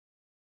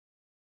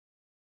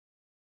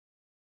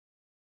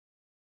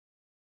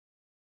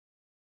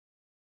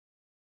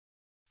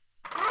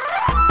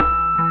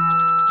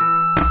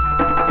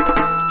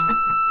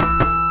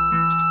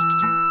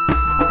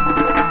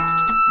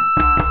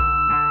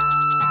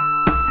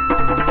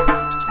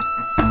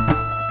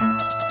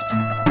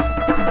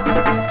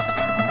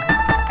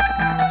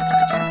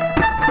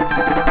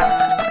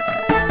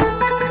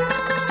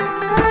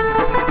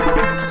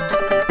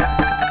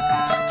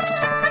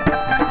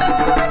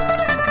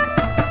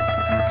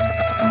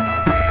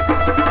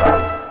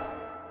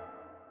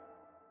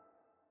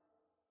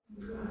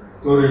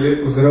Torej,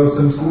 lep pozdrav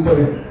vsem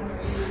skupaj.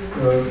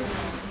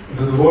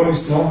 Zadovoljni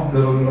smo, da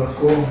vam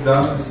lahko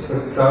danes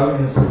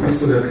predstavimo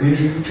profesorja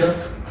Kneževiča,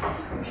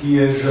 ki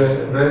je že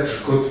več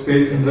kot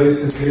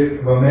 25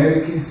 let v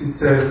Ameriki,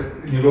 sicer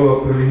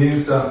njegova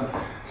provenienca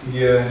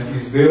je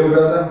iz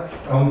Beograda,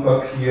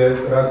 ampak je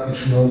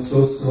praktično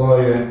vso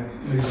svoje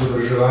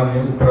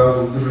izobraževanje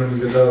upravil v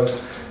Združenih državah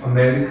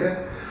Amerike.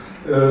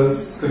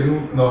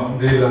 Trenutno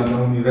dela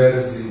na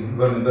univerzi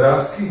v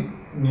Nebraski.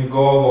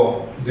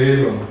 Njegovo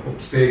delo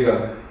obsega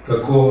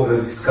tako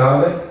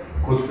raziskave,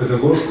 kot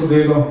pedagoško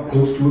delo,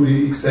 kot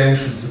tudi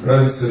extension, se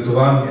pravi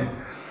svetovanje.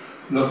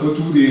 Lahko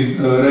tudi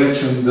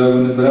rečem, da v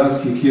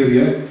Nebraski, kjer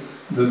je,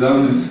 da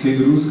danes kaj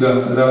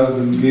drugega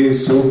razen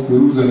GSO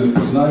koruze ne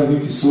poznajo,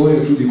 niti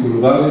soje, tudi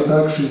kolobar je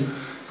takšen,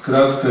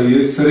 skratka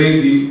je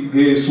sredi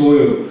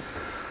GSO-jev.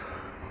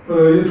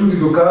 Je tudi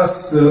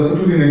dokaz, da lahko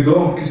tudi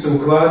nekdo, ki se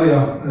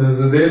ukvarja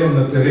z delom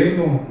na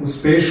terenu,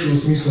 uspešno v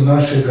smislu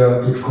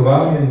našega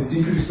točkovanja in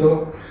ciklisov,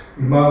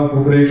 ima v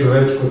povprečju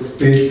več kot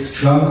 5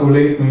 člankov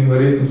letno in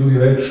verjetno tudi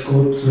več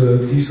kot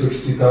 1000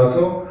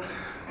 citatov.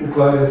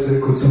 Ukvarja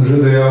se, kot sem že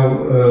dejal,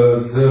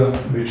 z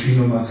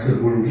večinoma s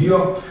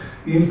herbologijo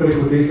in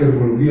preko te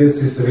herbologije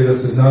se je seveda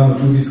seznanil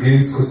tudi z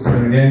gensko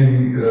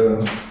spremenjenimi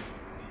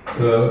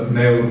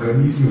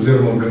neorganizmi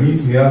oziroma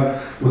organizmi,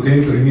 v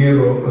tem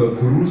primeru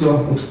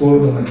koruzo,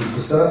 odporno na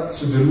glifosat,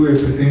 sodeluje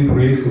pri tem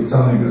projektu od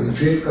samega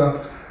začetka.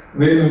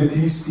 Vedno je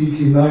tisti,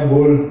 ki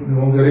najbolj, ne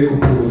bom zdaj rekel,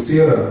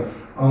 provocira,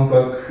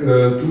 ampak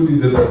tudi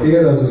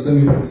debatira z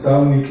vsemi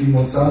predstavniki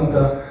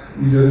Monsanta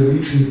iz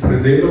različnih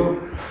predelov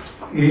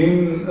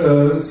in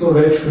so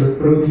večkrat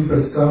prav ti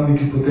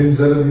predstavniki potem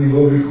zaradi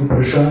njegovih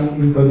vprašanj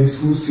in pa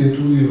diskusije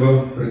tudi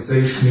v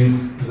precejšnji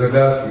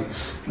zagati.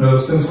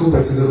 Vsem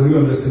skupaj se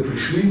zahvaljujem, da ste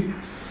prišli.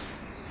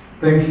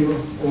 Thank you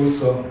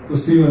also to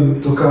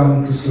Steven to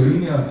come to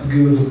Slovenia to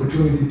give us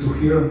opportunity to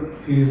hear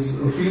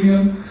his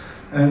opinion.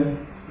 And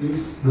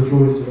please, the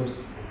floor is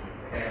yours.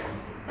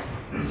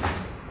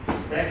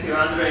 Thank you,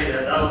 Andre.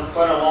 That was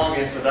quite a long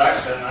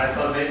introduction. I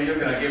thought maybe you're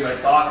going to give my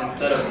talk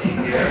instead of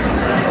being here.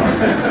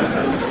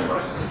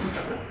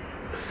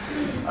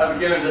 I've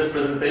given this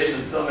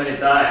presentation so many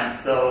times,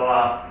 so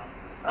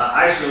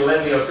actually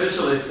let me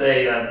officially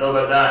say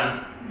dobar dan.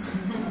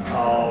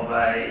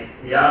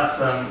 Ja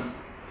sam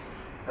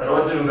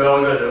rođen u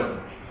Beogradu,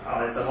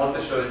 ali sam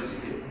otišao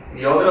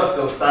i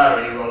odrastao u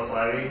staroj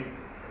Jugoslaviji,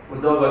 u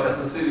doba kad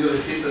smo svi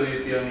bili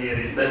Titovi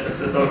pioniri, sećam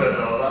se toga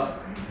doba,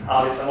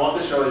 ali sam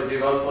otišao iz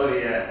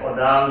Jugoslavije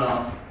odavno,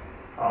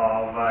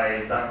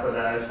 tako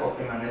da je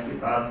popima neki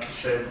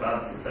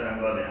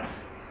 26-27 godina.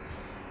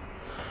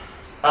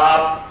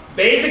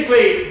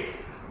 Basically,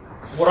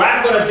 what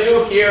I'm going to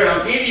do here,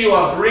 I'll give you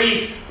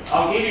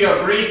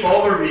a brief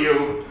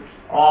overview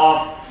of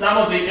some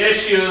of the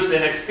issues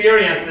and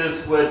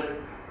experiences with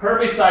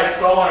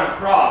herbicide-tolerant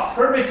crops.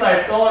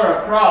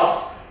 Herbicide-tolerant crops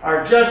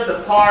are just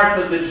a part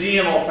of the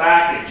GMO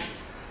package.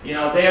 You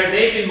know,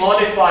 they've been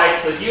modified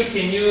so you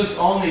can use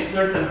only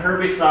certain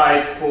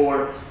herbicides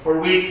for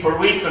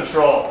weed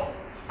control.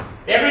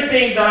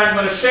 Everything that I'm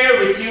going to share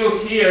with you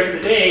here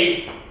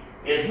today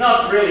is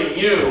not really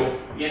new.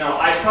 You know,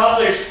 I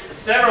published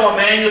several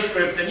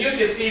manuscripts, and you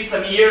can see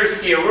some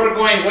years here. We're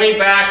going way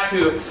back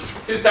to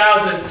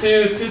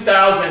 2002,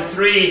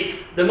 2003.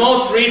 The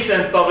most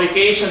recent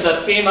publication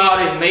that came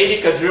out in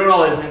Medica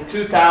Journal is in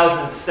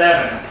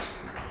 2007.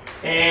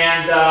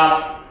 And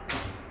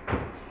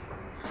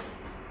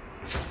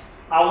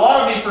a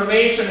lot of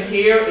information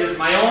here is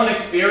my own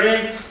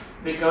experience,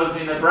 because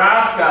in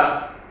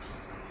Nebraska,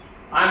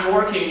 I'm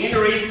working in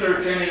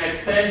research and in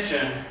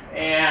extension,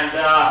 and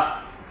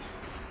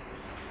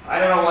I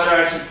don't know whether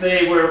I should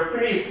say we're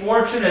pretty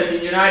fortunate in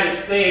the United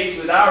States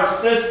with our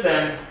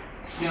system.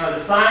 You know, the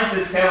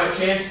scientists have a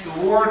chance to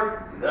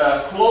work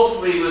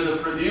closely with the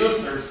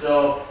producers.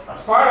 So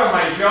as part of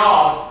my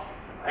job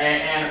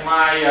and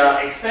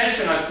my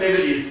extension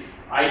activities,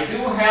 I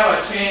do have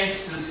a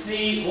chance to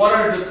see what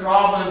are the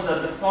problems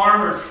that the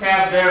farmers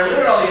have there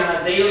literally on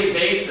a daily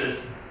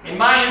basis. In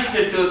my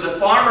institute, the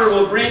farmer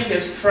will bring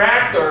his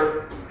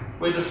tractor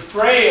with a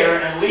sprayer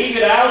and leave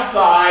it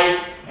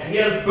outside, and he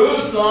has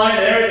boots on it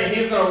and everything.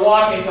 He's going to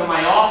walk into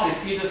my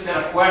office. He just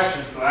got a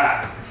question to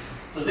ask.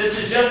 So this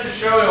is just to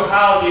show you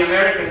how the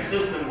American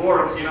system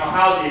works, you know,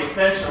 how the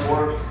extension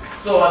works.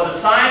 So as a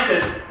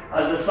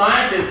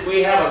scientist,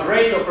 we have a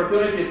great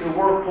opportunity to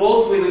work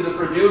closely with the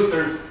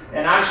producers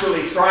and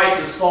actually try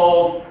to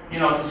solve, you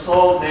know,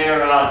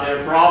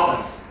 their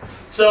problems.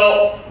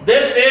 So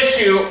this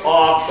issue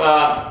of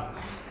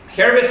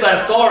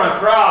herbicide-tolerant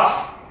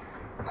crops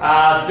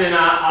has been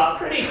a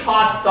pretty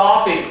hot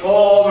topic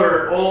all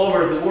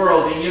over the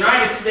world. In the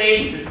United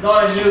States, it's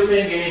not a new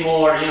thing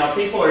anymore. You know,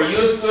 people are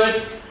used to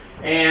it,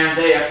 and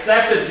they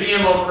accepted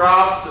GMO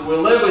crops. We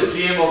live with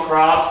GMO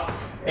crops,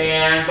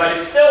 but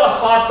it's still a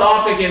hot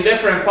topic in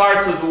different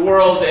parts of the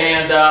world.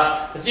 And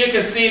as you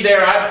can see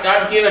there,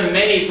 I've given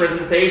many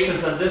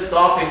presentations on this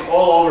topic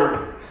all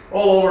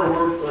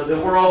over the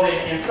world.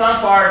 In some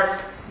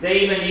parts, they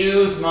even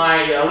use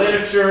my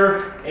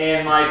literature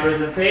and my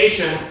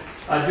presentation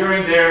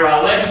during their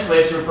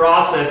legislature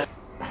process.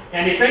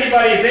 And if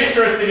anybody is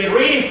interested in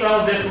reading some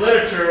of this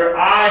literature,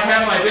 I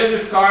have my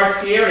business cards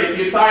here. If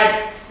you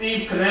type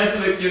Steve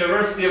Knezovich,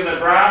 University of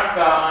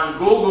Nebraska on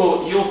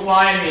Google, you'll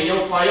find me.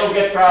 You'll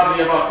get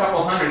probably about a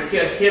couple hundred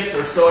hits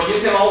or so.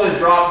 You can always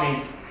drop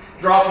me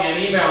an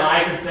email and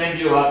I can send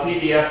you a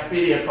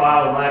PDF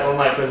file of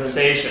my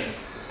presentation.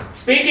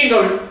 Speaking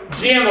of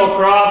GMO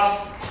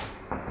crops,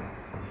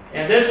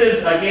 and this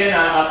is again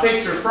a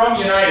picture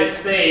from United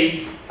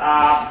States.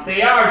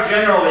 They are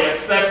generally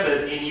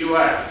accepted in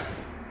US.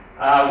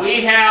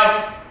 We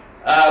have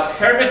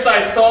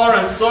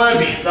herbicide-tolerant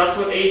soybeans. That's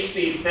what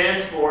HT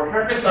stands for.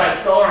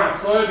 Herbicide-tolerant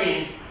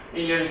soybeans in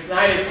the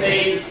United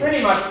States is pretty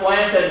much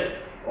planted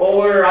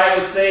over, I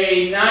would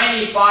say,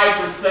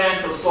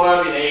 95% of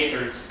soybean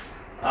acres.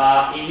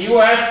 In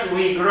US,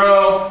 we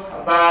grow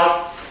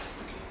about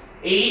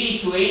 80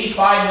 to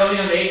 85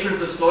 million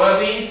acres of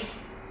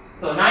soybeans.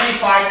 So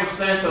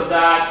 95% of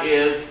that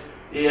is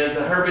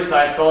a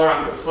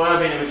herbicide-tolerant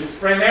soybean, which is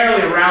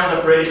primarily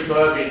Roundup Ready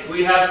soybeans.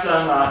 We have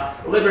some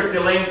Liberty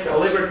Link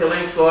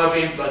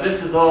soybeans, but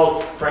this is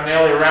all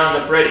primarily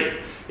Roundup Ready.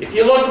 If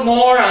you look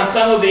more on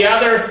some of the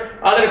other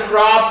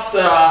crops,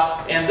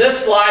 in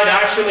this slide,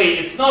 actually,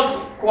 it's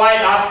not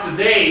quite up to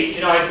date.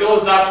 You know, it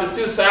goes up to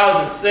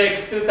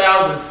 2006. The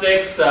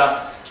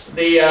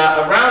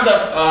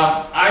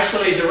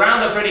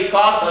Roundup Ready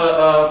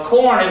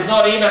corn is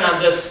not even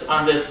on this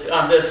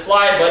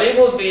slide, but it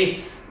will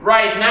be.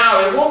 Right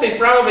now, it will be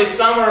probably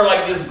somewhere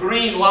like this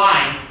green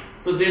line.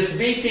 So this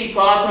BT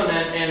cotton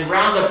and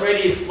Roundup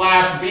Ready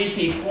 /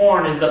 BT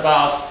corn is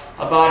about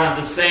on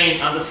the same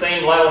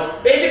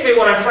level. Basically,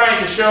 what I'm trying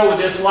to show with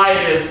this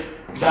slide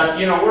is that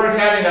we're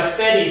having a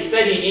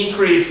steady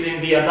increase in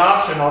the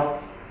adoption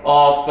of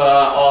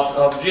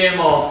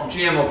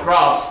GMO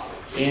crops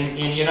in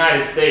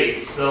United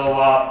States. So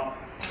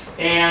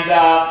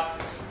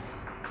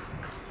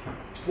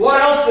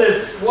what else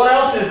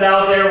is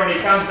out there when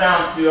it comes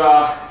down to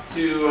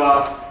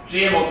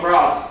GMO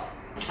crops?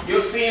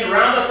 You've seen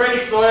Roundup Ready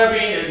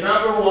soybean is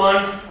number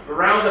 1.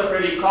 Roundup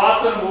Ready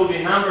cotton will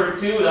be number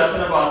 2. That's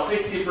in about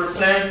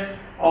 60%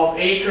 of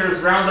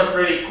acres. Roundup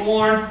Ready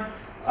corn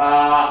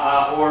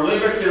or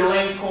Liberty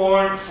Link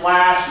corn /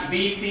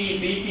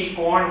 BT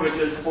corn, which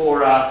is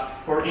for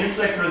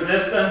insect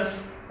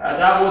resistance.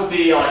 That would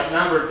be like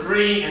number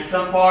 3 in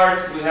some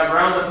parts. We have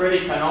Roundup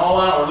Ready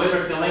canola or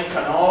Liberty Link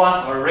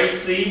canola or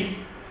rapeseed.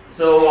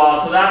 So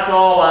that's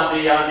all on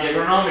the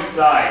agronomic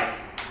side.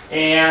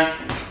 And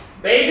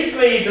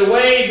basically, the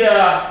way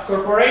the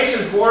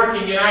corporations work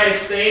in the United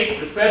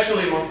States,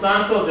 especially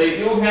Monsanto, they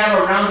do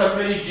have a Roundup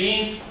Ready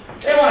genes.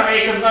 They want to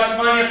make as much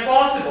money as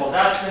possible.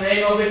 That's the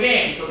name of the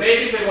game. So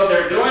basically, what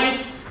they're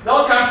doing,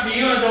 they'll come to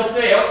you and they'll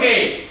say,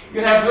 okay,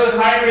 you have good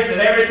hybrids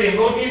and everything.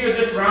 We'll give you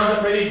this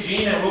Roundup Ready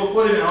gene and we'll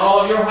put it in all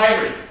of your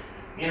hybrids.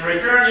 In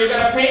return, you're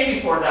going to pay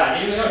me for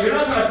that. You're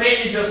not going to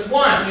pay me just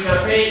once. You're going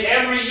to pay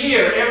every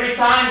year. Every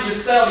time you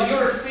sell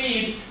your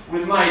seed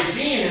with my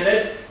gene in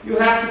it, you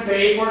have to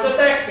pay for the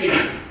tech fee.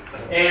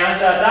 And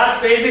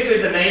that's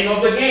basically the name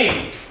of the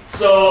game.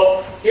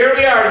 So here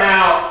we are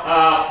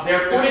now.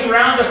 They're putting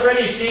Roundup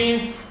Ready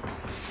genes,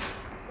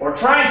 or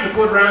trying to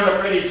put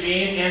Roundup Ready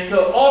gene into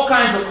all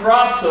kinds of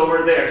crops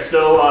over there.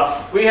 So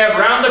we have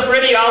Roundup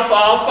Ready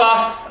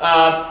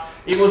alfalfa.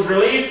 It was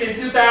released in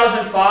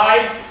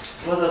 2005.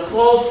 It was a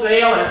slow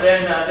sale, and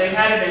then they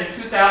had it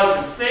in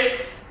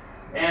 2006.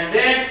 And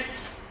then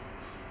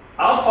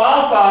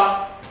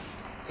alfalfa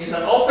is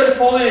an open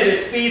pollinated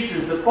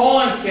species. The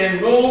pollen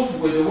can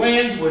move with the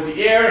wind, with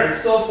the air, and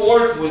so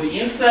forth, with the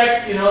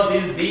insects.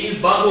 These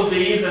bees,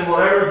 bumblebees, and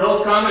whatever,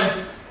 they'll come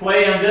and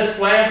play on these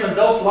plants, and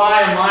they'll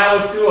fly a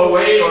mile or 2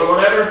 away or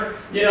whatever,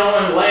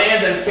 and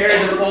land and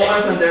carry the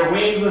pollen on their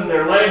wings and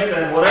their legs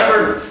and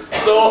whatever.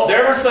 So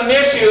there were some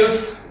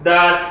issues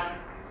that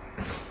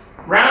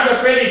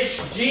Roundup Ready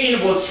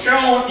gene was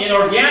shown in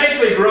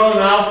organically grown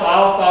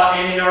alfalfa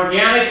and in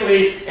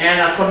organically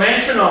and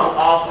conventional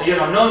alfalfa,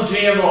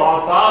 non-GMO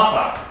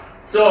alfalfa.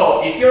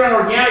 So if you're an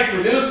organic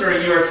producer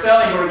and you're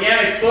selling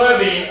organic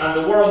soybean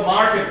on the world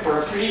market for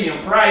a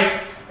premium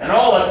price, and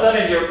all of a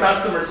sudden your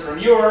customers from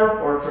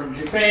Europe or from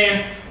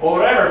Japan or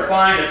whatever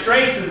find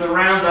traces of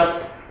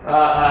Roundup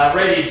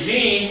Ready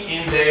gene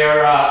in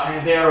their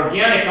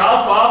organic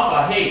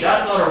alfalfa, hey,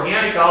 that's not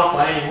organic alpha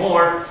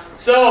anymore.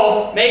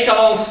 So, make a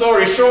long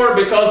story short,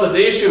 because of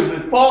the issue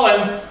with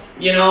pollen,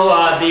 the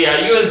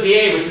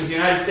USDA, which is the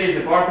United States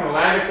Department of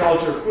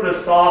Agriculture, put a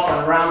stop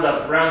on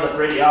Roundup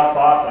Ready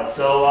alfalfa.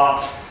 So,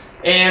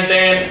 and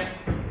then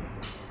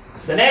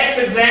the next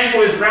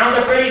example is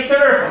Roundup Ready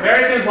turf.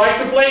 Americans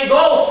like to play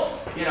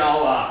golf,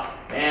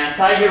 and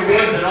Tiger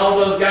Woods and all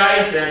those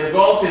guys, and the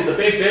golf is a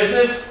big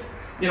business.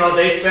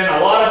 They spend a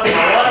lot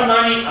of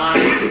money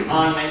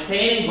on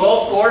maintaining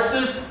golf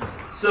courses.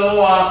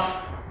 So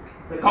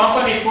the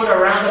company put a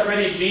Roundup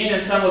Ready gene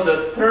in some of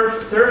the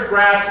turf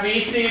grass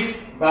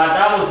species, but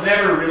that was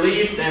never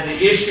released. And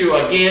the issue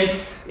again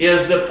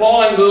is the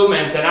pollen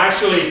movement and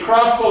actually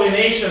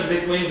cross-pollination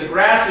between the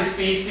grassy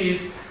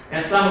species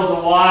and some of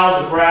the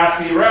wild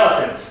grassy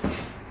relatives.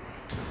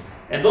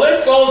 And the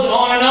list goes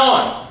on and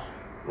on.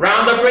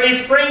 Roundup Ready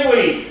spring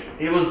wheat.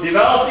 It was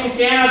developed in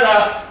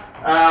Canada.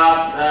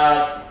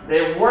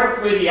 They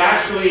worked with the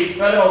actually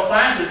federal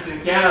scientists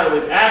in Canada,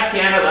 with Ag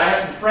Canada. I have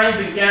some friends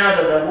in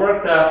Canada that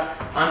worked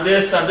on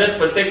this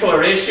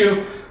particular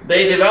issue.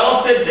 They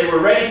developed it. They were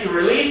ready to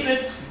release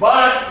it,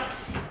 but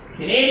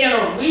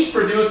Canadian wheat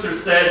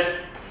producers said,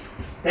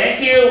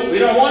 "Thank you. We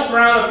don't want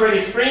Roundup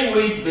Ready spring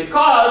wheat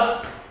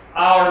because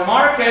our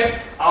market,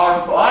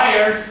 our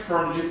buyers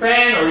from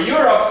Japan or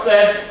Europe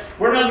said,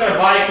 we're not going to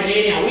buy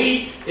Canadian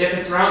wheat if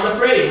it's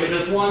Roundup Ready. We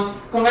just want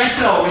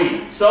conventional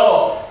wheat."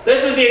 So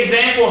this is the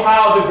example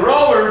how the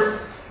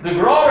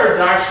growers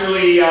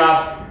actually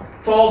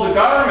told the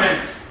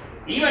government,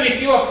 even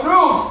if you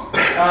approve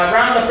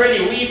Roundup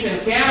Ready wheat in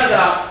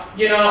Canada,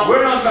 we don't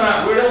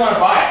want to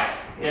buy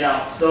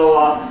it.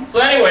 So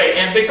anyway,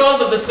 and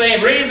because of the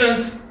same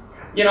reasons,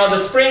 the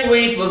spring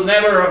wheat was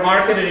never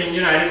marketed in the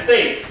United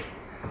States.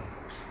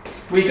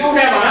 We do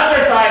have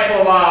another type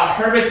of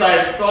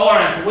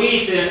herbicide-tolerant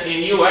wheat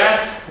in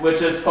U.S.,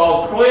 which is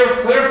called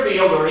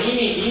Clearfield or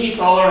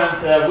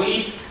EME-tolerant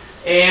wheat,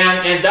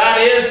 and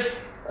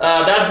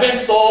that's been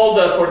sold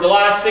for the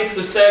last 6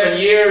 to 7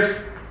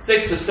 years.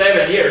 6 to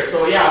 7 years.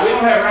 So yeah, we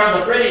don't have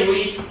Roundup Ready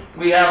wheat.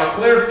 We have a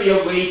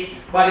Clearfield wheat,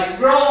 but it's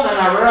grown on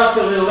a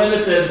relatively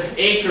limited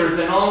acres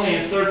and only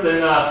in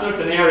certain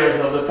areas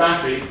of the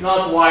country. It's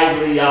not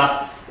widely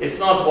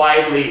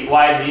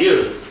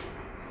used.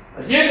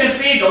 As you can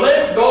see, the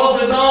list goes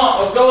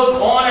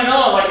on and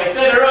on. Like I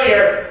said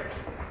earlier,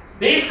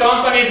 these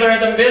companies are in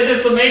the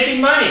business of making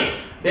money.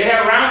 They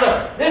have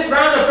Roundup. This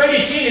Roundup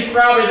Ready gene is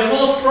probably the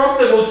most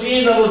profitable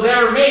gene that was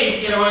ever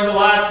made, in the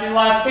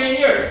last 10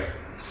 years.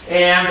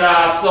 And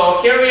so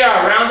here we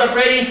are, Roundup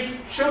Ready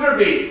sugar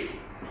beets.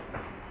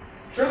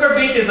 Sugar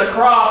beet is a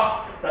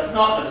crop that's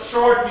not as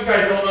short. You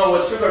guys don't know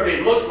what sugar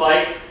beet looks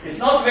like. It's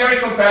not very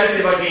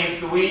competitive against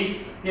the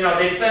weeds.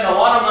 They spend a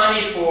lot of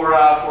money for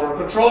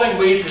controlling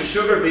weeds and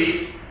sugar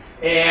beets,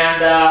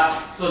 and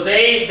so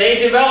they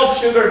developed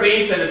sugar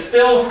beets, and it's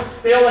still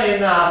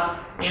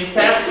in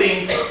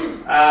testing.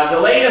 The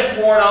latest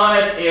word on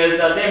it is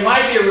that they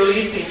might be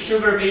releasing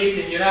sugar beets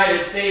in the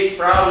United States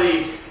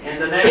probably in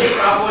the next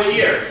couple of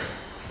years.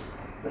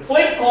 The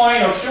flip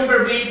coin of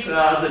sugar beets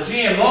as a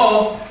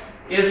GMO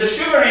is the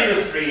sugar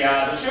industry.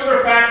 The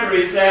sugar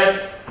factory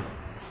said,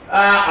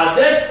 at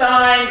this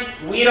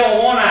time, we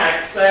don't want to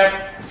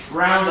accept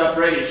Roundup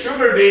Ready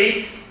sugar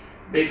beets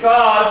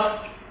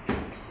because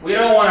we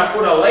don't want to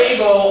put a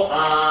label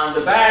on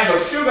the bag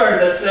of sugar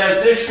that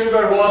says this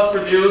sugar was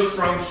produced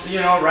from,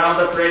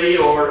 Roundup Ready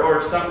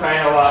or some kind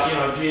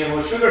of,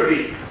 GMO sugar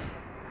beet.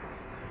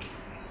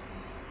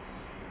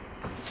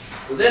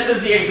 So this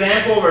is the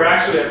example where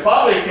actually the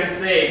public can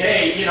say,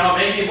 hey,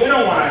 maybe we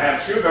don't want to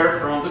have sugar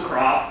from the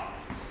crop,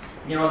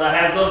 that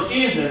has those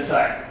genes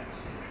inside.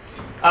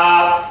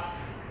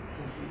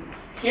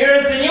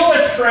 Here's the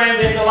newest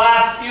trend in the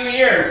last few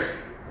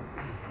years.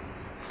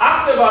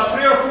 Up to about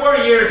 3 or 4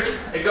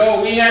 years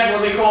ago, we had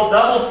what we call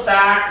double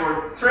stack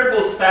or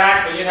triple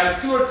stack, where you have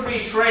 2 or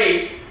 3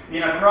 traits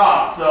in a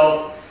crop.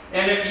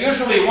 And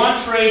usually one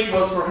trait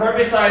was for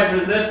herbicide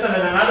resistant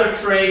and another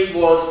trait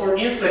was for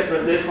insect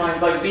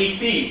resistant, like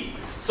BT.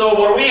 So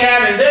what we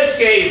have in this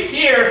case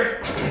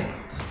here,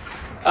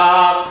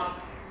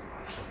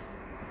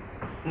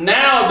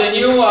 now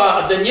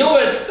the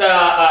newest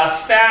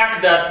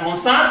stack that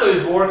Monsanto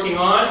is working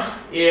on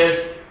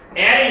is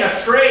adding a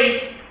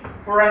trait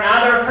for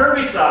another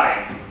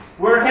herbicide.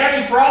 We're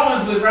having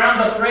problems with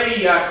Roundup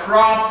Ready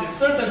crops in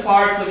certain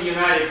parts of the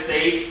United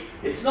States.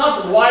 It's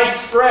not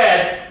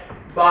widespread,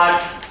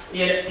 but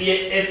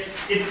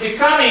it's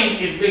becoming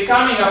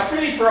a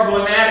pretty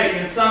problematic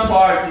in some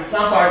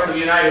parts of the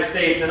United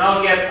States, and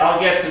I'll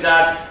get to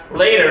that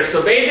later.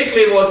 So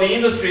basically, what the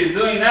industry is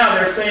doing now,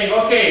 they're saying,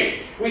 okay,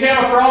 we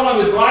have a problem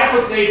with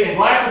glyphosate and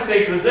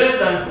glyphosate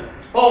resistance.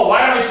 Oh,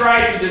 why don't we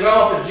try to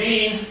develop a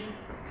gene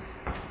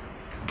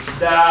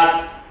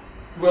that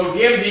will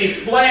give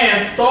these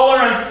plants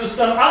tolerance to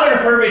some other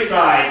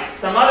herbicides.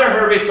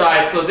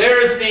 So there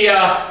is the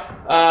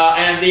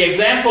and the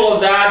example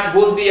of that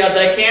would be a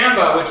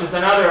dicamba, which is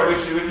another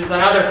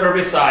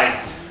herbicide.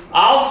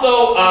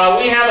 Also,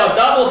 we have a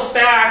double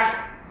stack,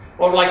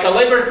 or like a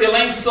Liberty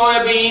Link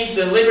soybeans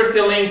and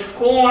Liberty Link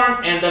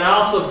corn, and then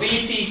also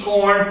BT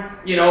corn,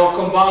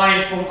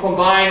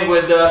 combined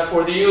with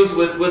for the use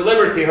with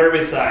Liberty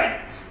herbicide.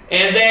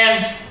 And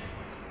then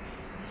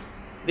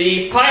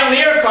the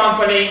Pioneer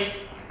company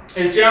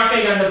is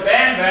jumping on the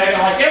bandwagon,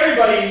 like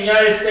everybody in the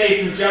United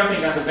States is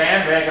jumping on the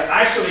bandwagon.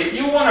 Actually, if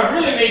you want to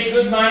really make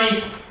good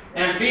money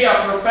and be a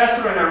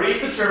professor and a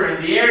researcher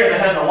in the area that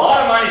has a lot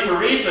of money for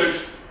research,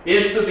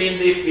 is to be in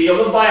the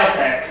field of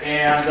biotech.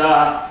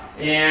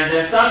 And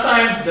then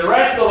sometimes the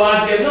rest of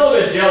us get a little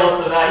bit jealous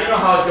of that. You know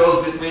how it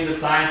goes between the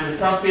sciences.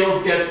 Some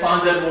fields get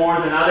funded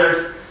more than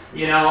others,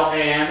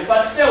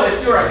 but still,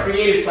 if you're a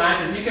creative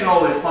scientist, you can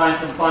always find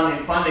some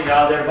funding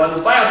out there. But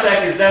the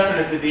biotech is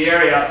definitely the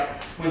area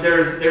when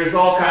there's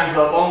all kinds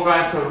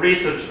of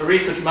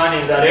research money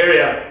in that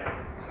area.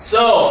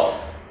 So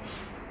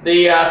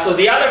So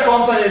the other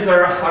companies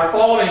are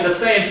following the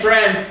same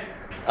trend.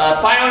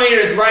 Pioneer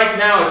is right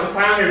now, it's a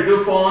Pioneer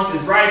DuPont,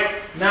 is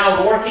right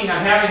now working on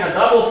having a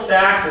double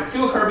stack for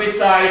 2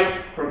 herbicides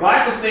for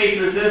glyphosate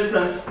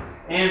resistance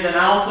and then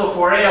also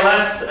for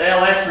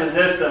ALS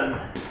resistant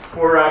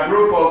for a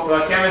group of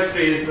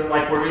chemistries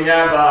like where we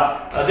have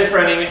a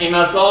different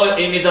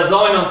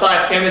imidazolinone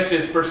type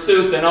chemistries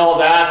pursuit and all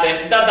that,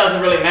 and that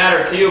doesn't really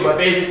matter to you, but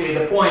basically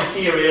the point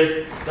here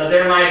is that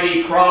there might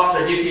be crops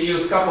that you can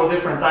use a couple of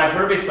different type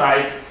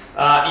herbicides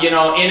in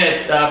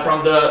it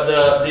from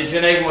the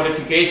genetic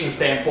modification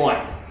standpoint.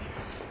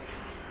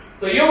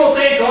 So you will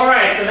think, all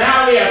right, so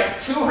now we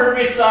have 2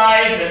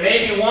 herbicides and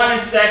maybe 1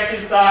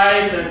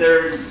 insecticide, and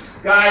there's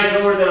guys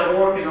over there that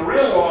work in the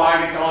real world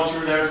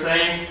agriculture, they're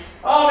saying,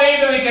 oh,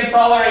 maybe we can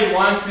tolerate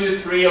 1, 2,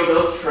 3 of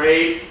those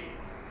traits.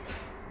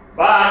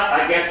 But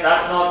I guess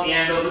that's not the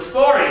end of the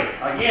story.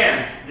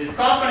 Again, these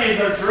companies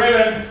are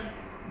driven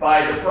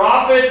by the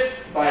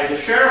profits, by the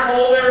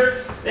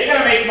shareholders. They're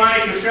going to make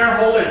money to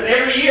shareholders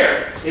every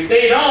year. If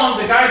they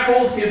don't, the guy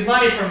pulls his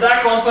money from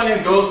that company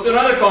and goes to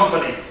another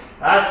company.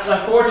 That's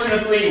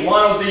unfortunately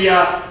one of the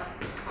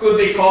could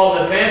be called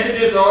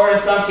advantages, or in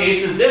some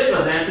cases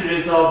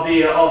disadvantages of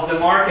the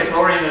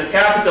market-oriented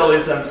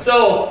capitalism.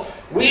 So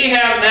we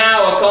have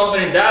now a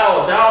company,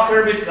 Dow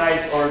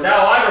Herbicides or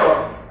Dow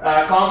Agro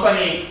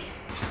company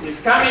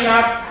is coming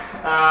up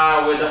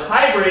with a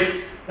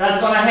hybrid that's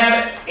going to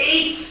have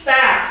 8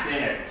 stacks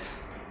in it.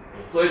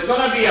 So it's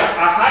going to be a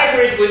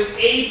hybrid with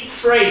 8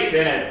 traits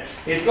in it.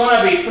 It's going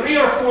to be 3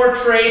 or 4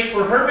 traits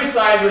for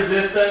herbicide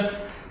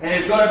resistance, and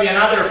it's going to be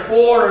another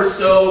 4 or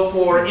so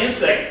for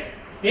insect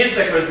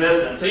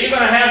resistance. So you're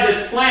going to have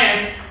this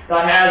plant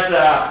that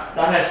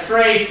has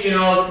traits,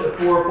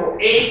 for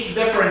 8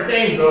 different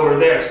things over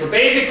there. So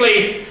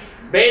basically,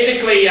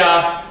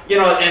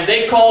 and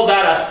they call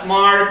that a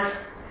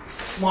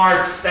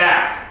smart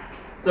stack.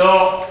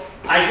 So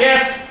I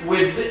guess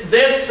with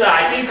this,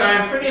 I think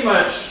I'm pretty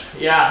much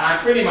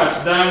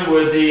done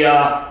with the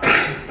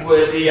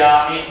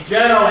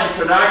general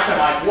introduction,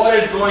 like what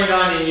is going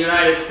on in the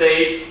United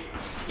States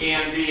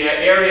in the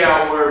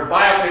area where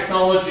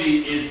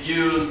biotechnology is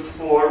used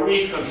for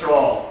weed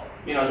control.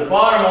 The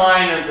bottom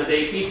line is that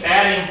they keep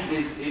adding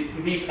these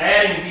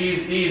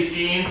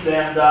genes,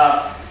 and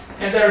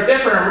there are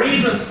different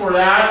reasons for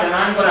that, and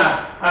I'm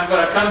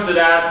gonna come to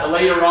that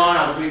later on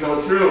as we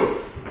go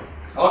through.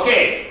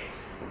 Okay.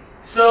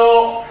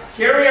 So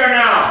here we are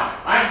now.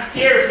 I'm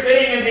here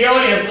sitting in the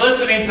audience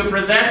listening to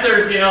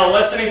presenters,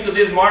 listening to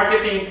these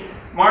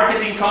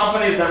marketing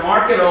companies that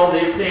market all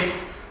these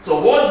things. So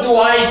what do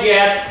I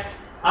get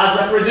as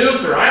a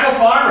producer? I'm a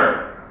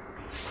farmer.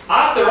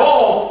 After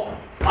all,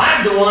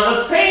 I'm the one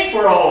that's paying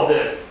for all of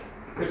this.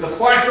 Because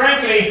quite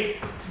frankly,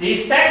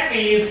 these tech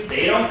fees,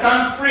 they don't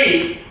come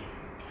free.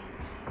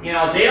 They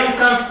don't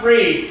come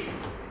free.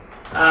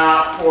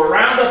 For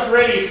Roundup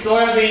Ready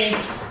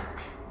soybeans,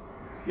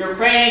 you're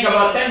paying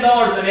about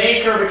 $10 an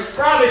acre, which is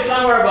probably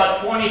somewhere about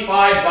 $25,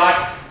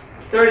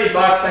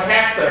 $30 a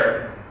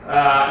hectare.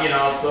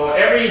 So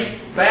every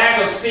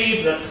bag of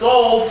seeds that's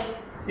sold,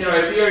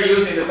 if you're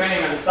using,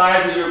 depending on the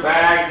size of your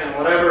bags and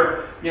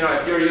whatever,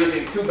 if you're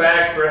using 2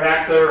 bags per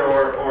hectare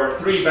or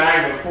 3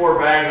 bags or 4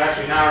 bags,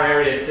 actually in our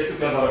area it's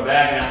typically about a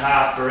bag and a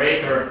half per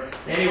acre.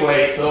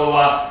 Anyway,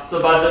 but the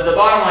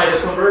bottom line, the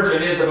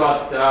conversion is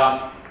about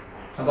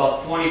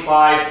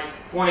 25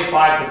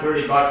 to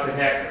 $30 a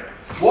hectare.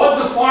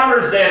 What do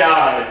farmers get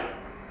out of it?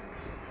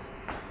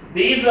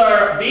 These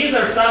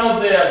are some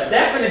of the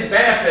definite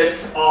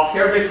benefits of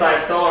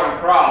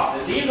herbicide-tolerant crops,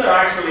 and these are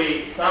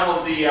actually some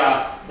of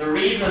the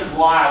reasons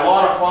why a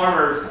lot of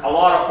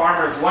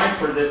farmers went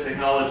for this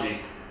technology.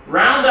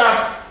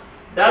 Roundup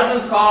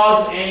doesn't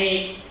cause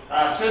any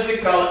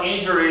physical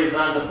injuries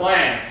on the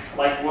plants,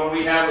 like what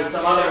we have with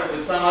some other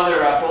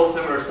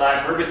post-emerge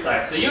type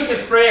herbicides. So you can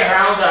spray a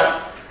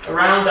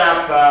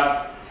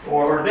Roundup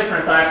or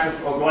different types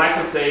of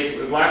glyphosate.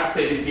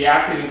 Glyphosate is the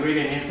active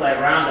ingredient inside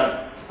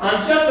Roundup on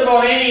just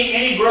about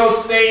any growth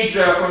stage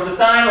from the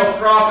time of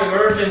crop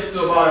emergence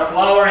to about a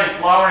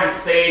flowering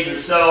stage or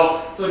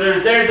so. So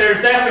there's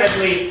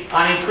definitely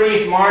an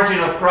increased margin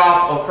of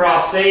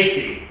crop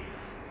safety.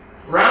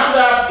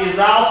 Roundup is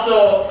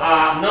also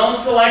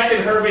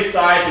non-selective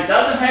herbicide. It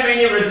doesn't have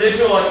any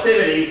residual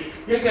activity.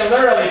 You can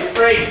literally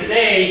spray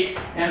today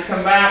and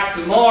come back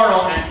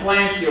tomorrow and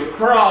plant your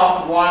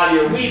crop while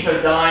your weeds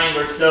are dying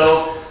or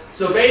so.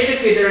 So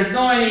basically, there's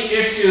no any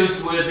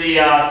issues with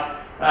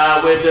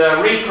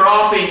the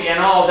recropping and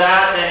all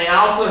that, and it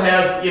also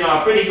has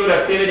a pretty good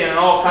activity on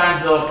all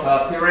kinds of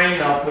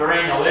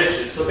perennial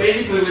issues. So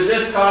basically, with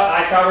this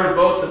I covered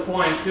both the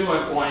point 2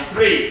 and point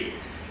 3,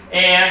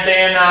 and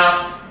then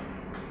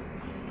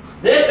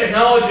this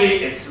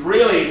technology, it's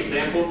really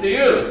simple to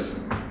use.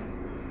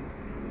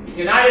 In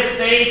the United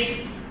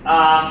States,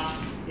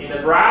 in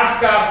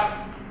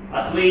Nebraska,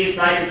 at least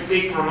I can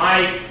speak for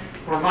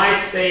my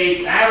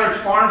state, average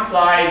farm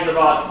size is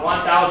about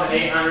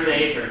 1,800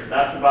 acres.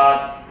 That's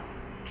about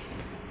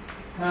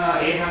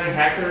 800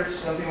 hectares,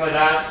 something like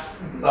that.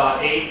 It's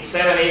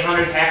about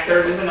 800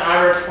 hectares is an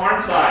average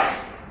farm size.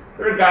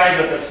 There are guys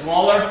that are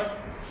smaller,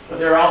 but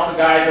there are also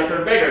guys that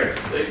are bigger.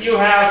 So if you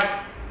have,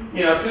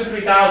 you know,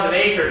 2,000-3,000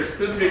 acres,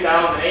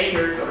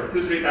 or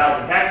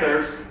 2,000-3,000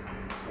 hectares,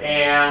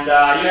 and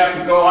you have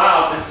to go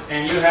out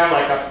and you have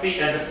like a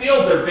field, and the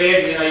fields are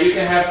big. You know, you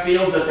can have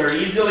fields that are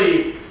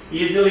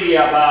easily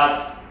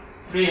about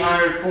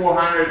 300,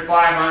 400,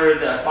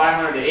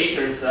 500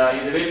 acres,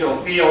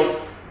 individual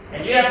fields.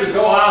 And you have to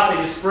go out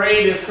and you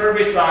spray these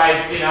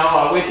herbicides, you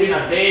know, within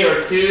a day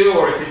or two,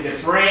 or if it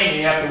gets rain,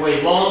 you have to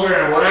wait longer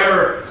and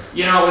whatever.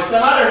 You know, with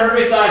some other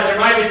herbicides, there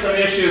might be some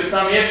issues.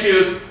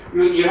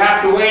 You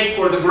have to wait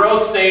for the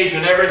growth stage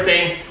and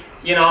everything,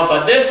 you know.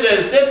 But this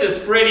is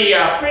pretty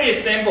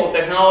simple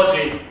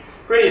technology.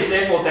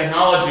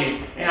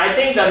 And I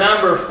think the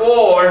number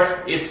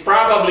 4 is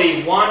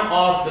probably one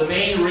of the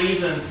main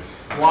reasons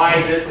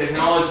why this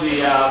technology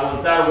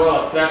was that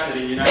well accepted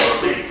in the United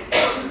States.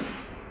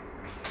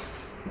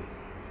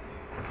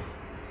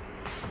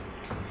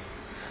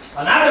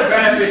 Another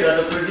benefit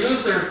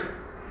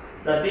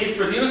that these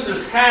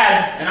producers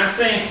had, and I'm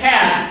saying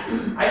had,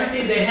 I don't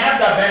think they have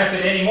that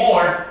benefit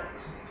anymore,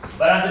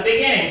 but at the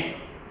beginning,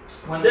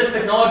 when this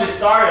technology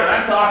started,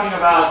 I'm talking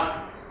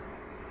about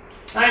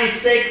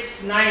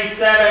 96,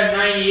 97,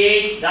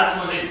 98, that's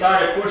when they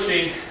started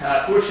pushing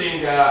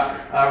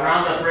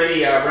Roundup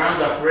Ready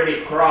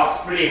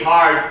crops pretty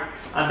hard.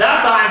 At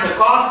that time, the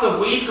cost of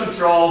weed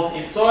control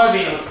in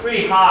soybean was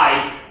pretty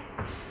high.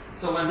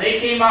 So when they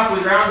came up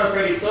with Roundup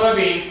Ready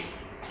soybeans,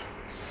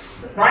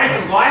 the price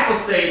of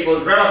glyphosate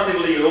was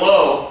relatively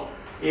low.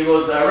 It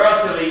was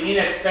relatively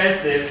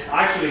inexpensive.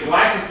 Actually,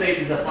 glyphosate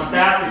is a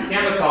fantastic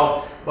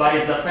chemical, but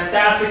it's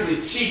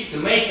fantastically cheap to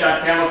make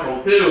that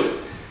chemical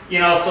too. You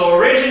know, so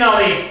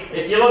originally,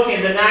 if you look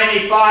in the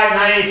 95,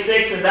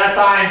 96, at that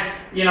time,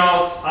 you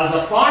know, as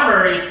a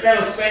farmer, instead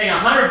of spending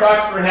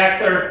 $100 per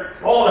hectare,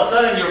 all of a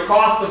sudden your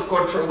cost of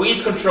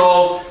weed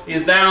control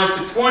is down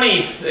to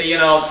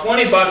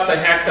 20 bucks a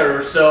hectare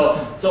or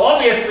so. So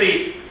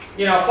obviously,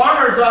 you know,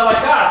 farmers are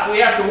like us. We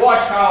have to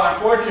watch how,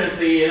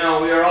 unfortunately, you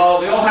know, we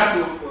all have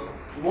to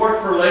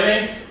work for a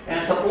living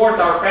and support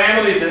our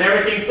families and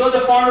everything. So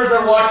the farmers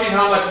are watching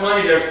how much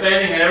money they're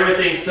spending and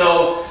everything.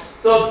 So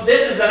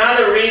this is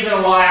another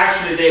reason why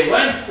actually they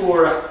went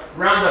for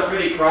Roundup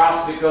Ready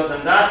crops, because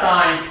at that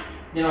time,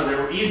 you know, they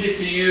were easy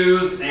to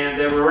use and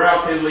they were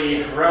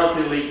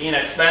relatively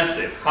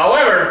inexpensive.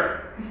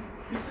 However,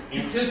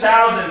 in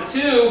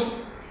 2002,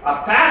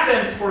 a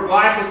patent for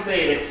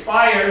glyphosate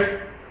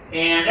expired,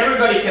 and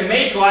everybody can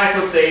make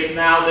glyphosates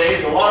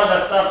nowadays. A lot of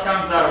that stuff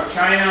comes out of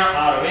China,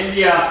 out of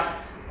India,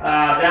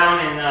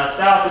 down in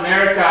South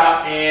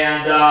America,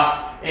 and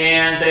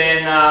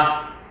then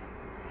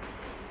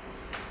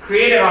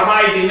created a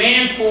high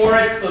demand for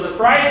it, so the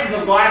prices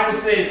of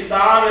glyphosate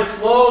started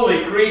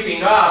slowly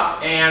creeping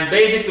up, and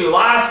basically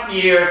last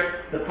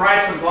year the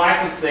price of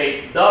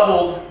glyphosate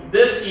doubled.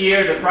 This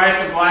year the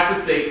price of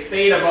glyphosate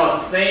stayed about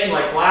the same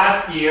like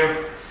last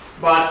year,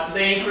 but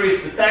they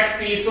increased the tech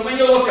fee. So when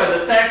you look at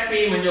the tech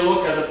fee, when you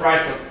look at the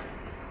price of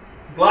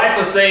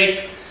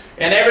glyphosate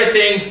and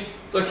everything,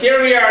 so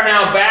here we are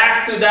now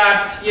back to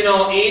that, you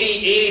know,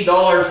 $80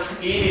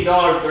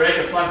 per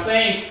acre. So I'm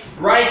saying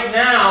right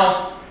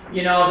now,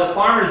 you know, the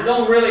farmers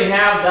don't really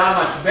have that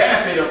much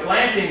benefit of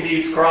planting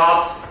these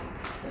crops.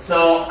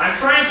 So I'm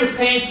trying to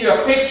paint you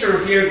a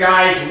picture here,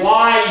 guys,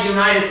 why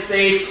United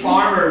States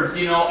farmers,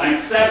 you know,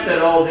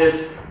 accepted all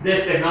this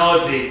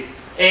technology.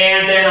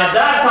 And then at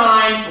that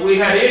time, we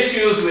had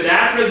issues with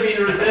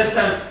atrazine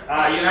resistance.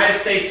 United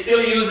States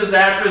still uses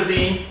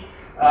atrazine.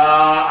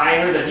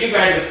 I heard that you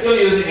guys are still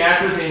using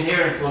atrazine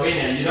here in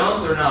Slovenia. You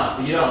don't or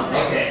not? You don't.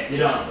 Okay, you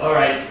don't. All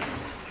right.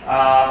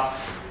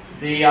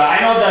 I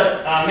know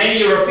that many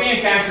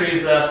European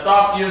countries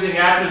stopped using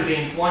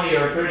atrazine 20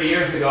 or 30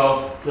 years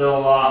ago.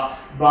 So,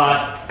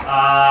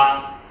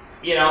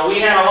 you know, we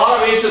had a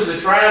lot of issues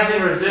with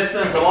triazine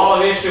resistance, a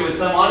lot of issues with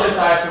some other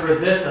types of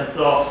resistance.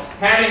 So,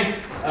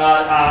 having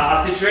a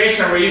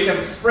situation where you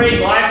can spray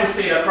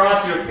glyphosate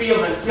across your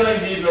field and killing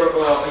these,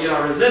 you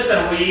know,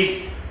 resistant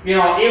weeds, you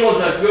know, it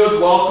was a good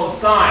welcome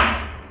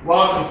sign.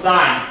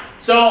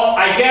 So,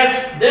 I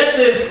guess this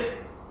is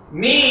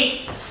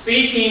me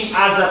speaking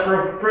as a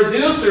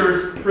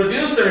producer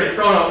in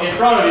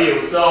front of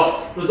you.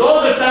 So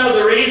those are some of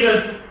the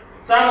reasons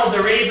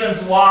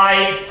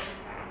why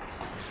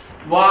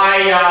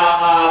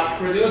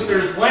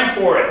producers went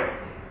for it.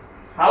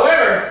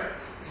 However,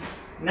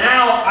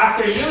 now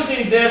after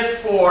using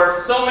this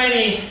this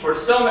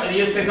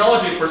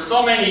technology for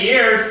so many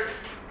years,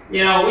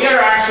 you know, we are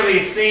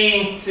actually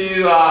seeing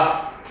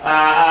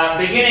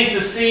beginning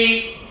to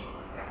see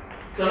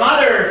some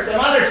other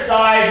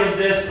sides of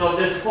this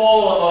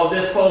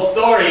whole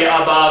story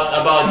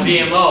about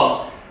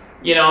GMO.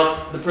 You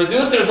know, the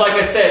producers, like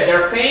I said,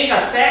 they're paying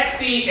a tech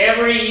fee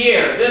every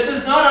year. This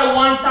is not a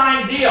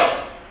one-time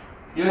deal.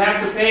 You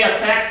have to pay a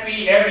tech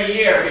fee every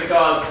year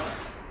because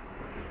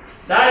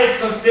that is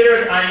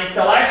considered an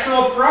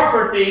intellectual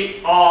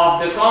property of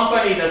the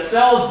company that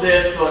sells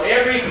this. So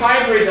every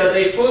hybrid that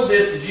they put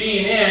this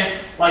gene in,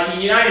 like in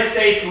the United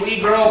States, we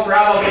grow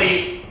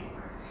probably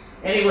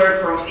anywhere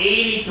from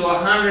 80 to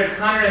 100,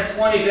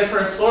 120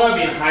 different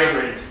soybean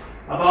hybrids,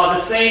 about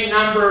the same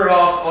number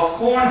of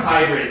corn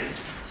hybrids.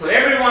 So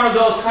every one of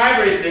those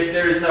hybrids, if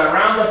there is a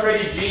Roundup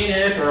Ready gene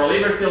in it, or a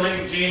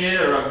Liberty-Link gene in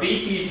it, or a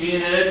BT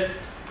gene in it,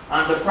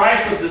 on the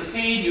price of the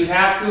seed, you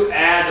have to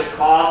add the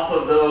cost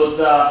of those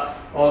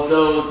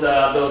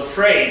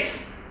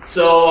traits.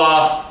 So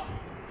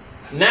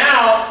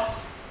now,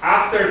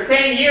 after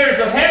 10 years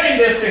of having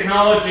this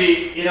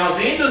technology, you know,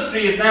 the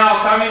industry is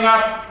now coming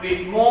up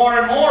with more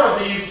and more of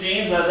these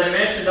genes, as I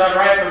mentioned that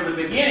right from the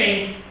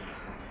beginning.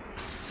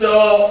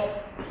 So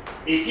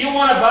if you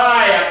want to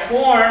buy a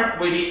corn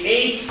with the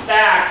 8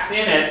 stacks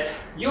in it,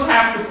 you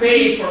have to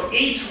pay for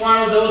each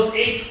one of those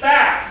 8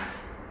 stacks.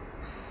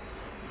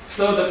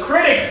 So the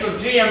critics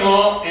of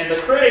GMO and the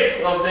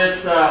critics of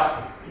this,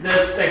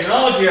 this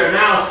technology are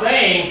now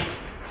saying,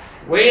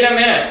 wait a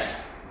minute,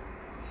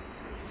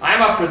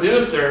 I'm a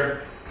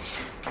producer,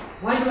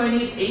 why do I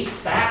need 8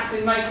 stacks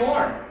in my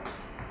corn?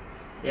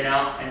 You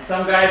know, and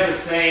some guys are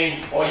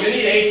saying, oh, you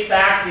need 8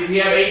 stacks if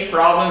you have 8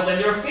 problems in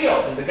your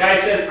field. And the guy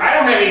said, I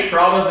don't have 8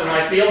 problems in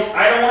my field,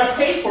 I don't want to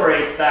pay for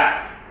 8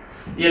 stacks.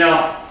 You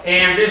know,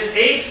 and this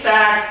 8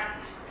 stack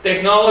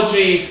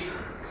technology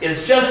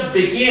is just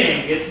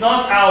beginning. It's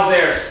not out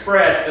there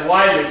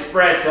widely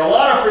spread. So a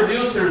lot of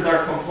producers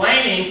are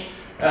complaining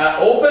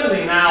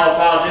openly now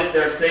about this.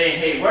 They're saying,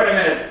 hey, wait a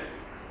minute,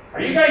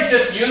 are you guys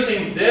just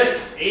using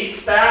this 8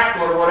 stack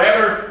or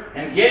whatever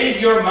and getting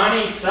your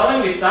money,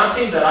 selling me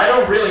something that I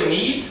don't really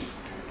need?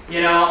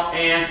 You know,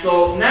 and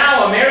so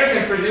now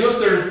American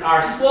producers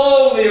are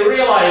slowly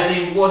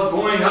realizing what's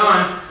going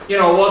on, you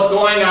know, what's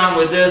going on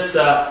with this,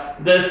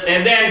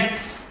 and then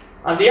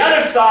on the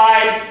other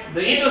side,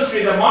 the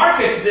industry that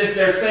markets this,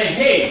 they're saying,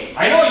 hey,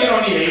 I know you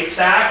don't need 8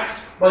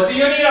 stacks, but do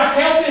you need a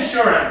health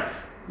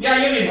insurance?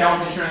 Yeah, you need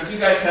health insurance. You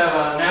guys have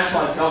a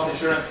nationalized health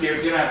insurance here,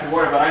 so you don't have to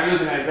worry about it. I'm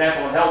using an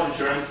example of health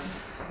insurance.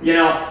 You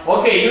know,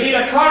 okay, you need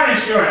a car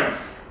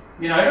insurance.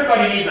 You know,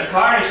 everybody needs a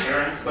car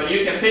insurance, but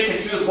you can pick and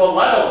choose what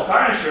level of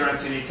car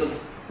insurance you need. So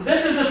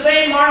this is the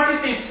same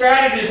marketing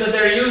strategies that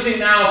they're using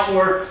now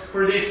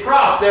for these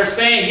crops. They're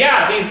saying,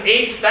 yeah, these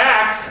 8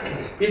 stacks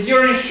is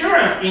your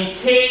insurance in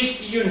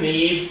case you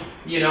need,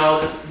 you know,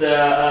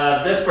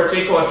 this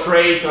particular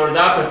trait or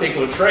that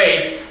particular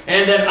trait.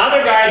 And then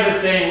other guys are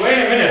saying,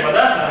 wait a minute, but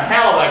that's a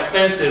hell of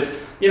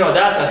expensive, you know,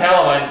 that's a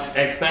hell of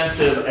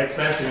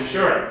expensive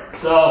insurance.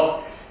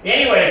 So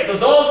anyway, so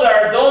those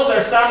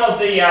are some of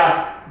the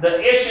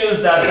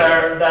issues that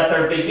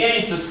are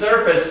beginning to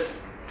surface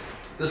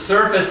in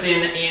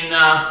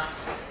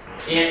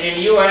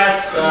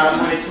U.S.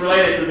 When it's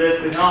related to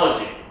this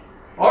technology.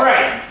 All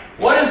right,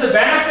 what is the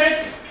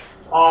benefit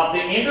of the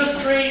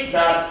industry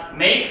that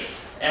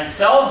makes and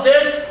sells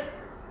this?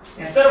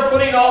 Instead of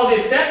putting all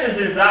these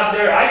sentences up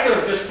there, I could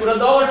have just put a $.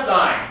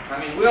 I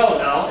mean, we all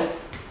know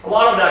a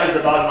lot of that is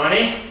about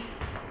money.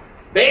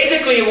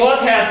 Basically, what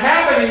has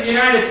happened in the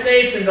United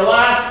States in the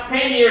last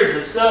 10 years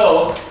or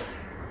so,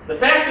 the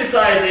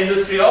pesticides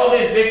industry, all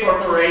these big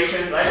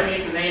corporations, I don't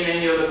need to name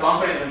any of the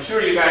companies, I'm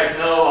sure you guys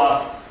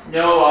know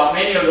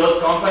many of those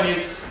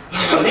companies.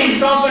 These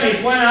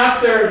companies went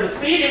after the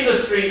seed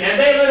industry and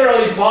they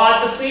literally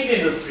bought the seed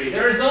industry.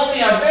 There is only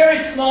a very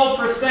small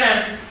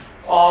percent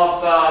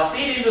of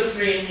seed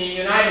industry in the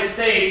United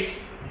States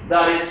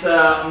that it's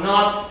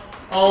not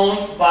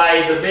owned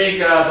by the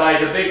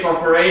big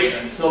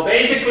corporations. So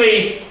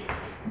basically,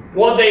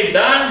 what they've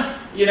done,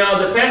 you know,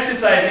 the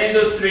pesticides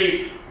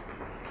industry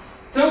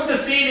took the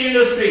seed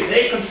industry,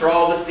 they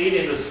control the seed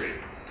industry.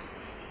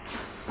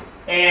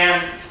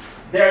 And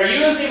they're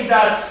using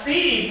that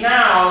seed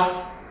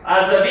now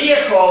as a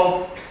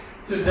vehicle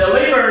to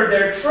deliver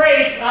their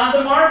traits on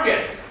the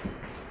market.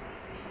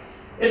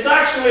 It's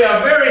actually a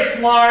very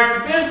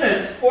smart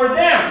business for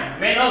them. It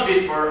may not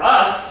be for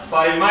us,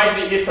 but it might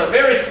be. It's a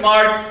very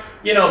smart,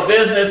 you know,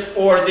 business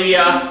for the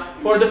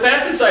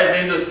pesticides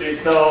industry.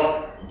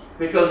 So,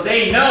 because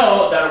they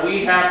know that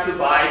we have to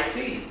buy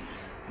seeds.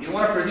 You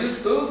want to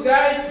produce food,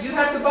 guys? You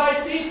have to buy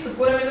seeds to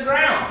put them in the